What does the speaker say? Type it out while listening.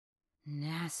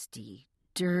Nasty,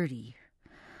 dirty.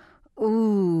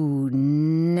 Ooh,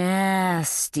 nasty,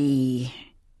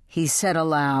 he said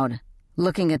aloud,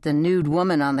 looking at the nude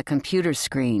woman on the computer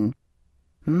screen.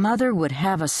 Mother would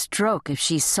have a stroke if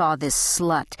she saw this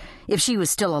slut, if she was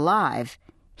still alive,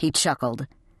 he chuckled.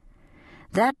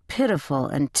 That pitiful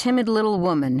and timid little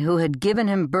woman who had given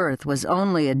him birth was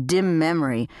only a dim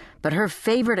memory, but her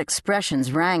favorite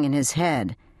expressions rang in his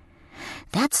head.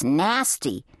 That's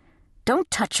nasty.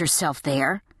 Don't touch yourself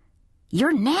there.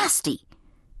 You're nasty.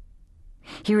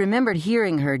 He remembered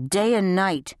hearing her day and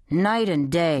night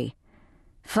and day.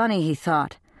 Funny, he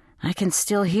thought, I can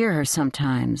still hear her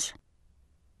sometimes.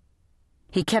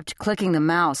 He kept clicking the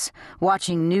mouse,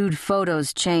 watching nude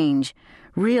photos change,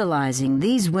 realizing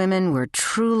these women were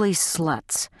truly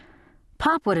sluts.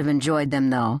 Pop would have enjoyed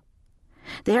them, though.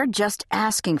 They're just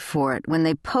asking for it when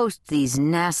they post these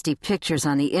nasty pictures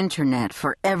on the internet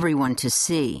for everyone to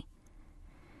see.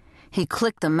 He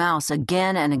clicked the mouse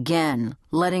again and again,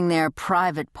 letting their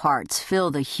private parts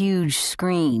fill the huge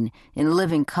screen in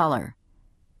living color.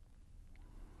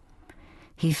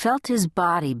 He felt his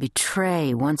body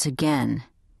betray once again.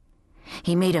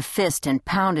 He made a fist and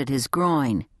pounded his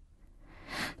groin.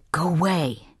 Go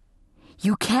away.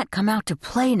 You can't come out to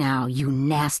play now, you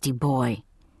nasty boy.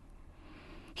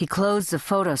 He closed the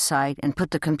photo site and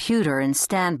put the computer in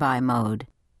standby mode.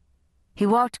 He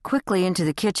walked quickly into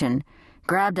the kitchen,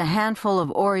 grabbed a handful of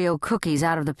Oreo cookies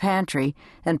out of the pantry,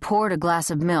 and poured a glass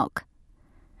of milk.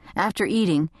 After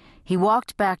eating, he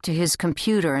walked back to his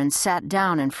computer and sat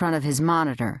down in front of his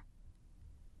monitor.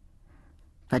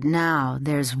 But now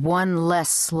there's one less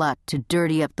slut to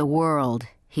dirty up the world,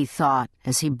 he thought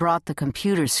as he brought the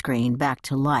computer screen back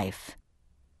to life.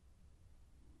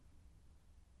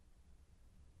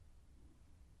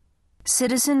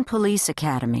 Citizen Police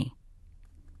Academy.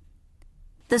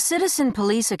 The Citizen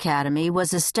Police Academy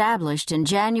was established in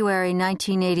January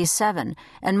 1987,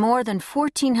 and more than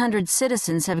 1,400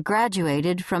 citizens have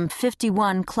graduated from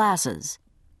 51 classes.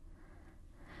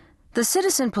 The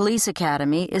Citizen Police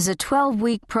Academy is a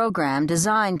 12-week program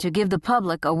designed to give the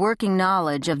public a working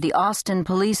knowledge of the Austin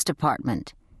Police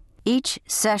Department. Each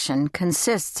session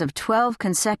consists of 12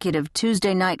 consecutive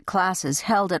Tuesday night classes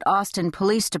held at Austin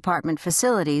Police Department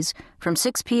facilities from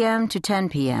 6 p.m. to 10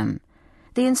 p.m.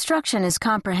 The instruction is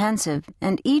comprehensive,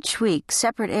 and each week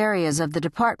separate areas of the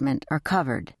department are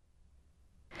covered.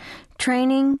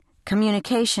 Training,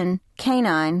 communication,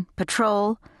 canine,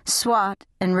 patrol, SWAT,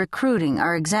 and recruiting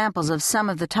are examples of some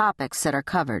of the topics that are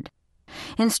covered.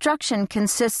 Instruction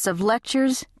consists of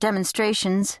lectures,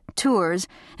 demonstrations, tours,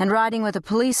 and riding with a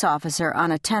police officer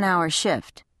on a 10-hour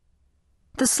shift.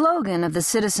 The slogan of the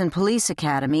Citizen Police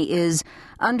Academy is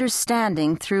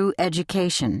Understanding Through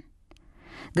Education.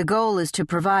 The goal is to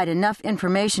provide enough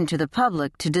information to the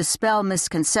public to dispel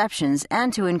misconceptions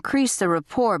and to increase the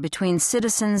rapport between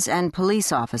citizens and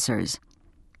police officers.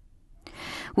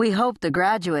 We hope the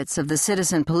graduates of the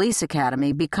Citizen Police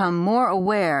Academy become more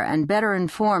aware and better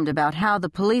informed about how the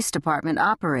police department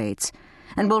operates,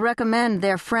 and will recommend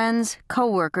their friends,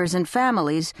 co-workers, and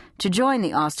families to join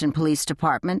the Austin Police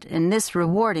Department in this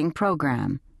rewarding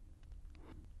program.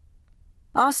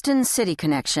 Austin City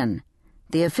Connection,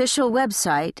 the official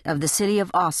website of the City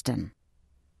of Austin.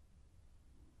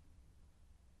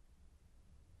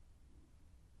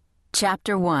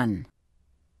 Chapter 1.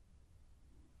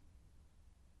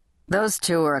 Those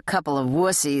two are a couple of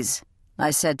wussies,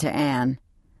 I said to Anne.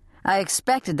 I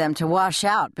expected them to wash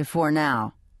out before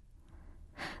now.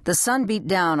 The sun beat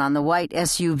down on the white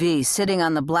SUV sitting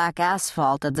on the black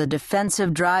asphalt of the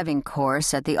defensive driving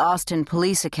course at the Austin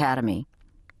Police Academy.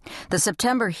 The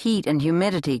September heat and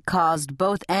humidity caused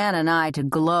both Anne and I to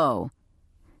glow.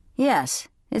 Yes,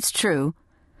 it's true.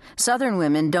 Southern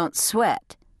women don't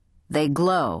sweat. They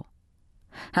glow.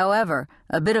 However,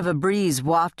 a bit of a breeze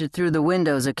wafted through the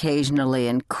windows occasionally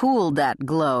and cooled that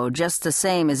glow just the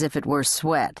same as if it were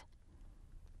sweat.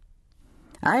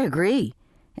 I agree,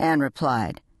 Anne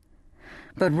replied.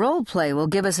 But role play will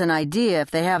give us an idea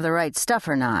if they have the right stuff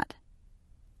or not.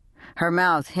 Her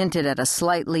mouth hinted at a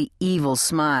slightly evil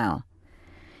smile.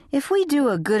 If we do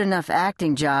a good enough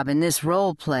acting job in this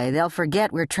role play, they'll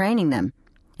forget we're training them,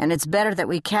 and it's better that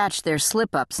we catch their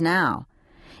slip-ups now.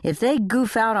 If they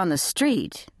goof out on the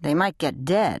street, they might get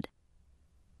dead.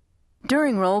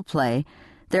 During role play,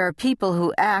 there are people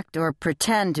who act or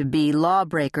pretend to be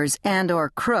lawbreakers and/or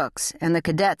crooks, and the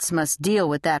cadets must deal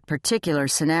with that particular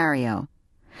scenario.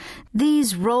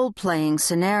 These role-playing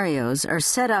scenarios are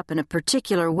set up in a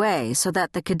particular way so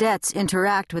that the cadets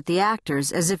interact with the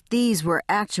actors as if these were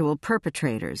actual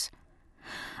perpetrators.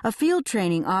 A field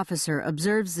training officer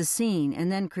observes the scene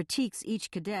and then critiques each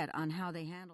cadet on how they handle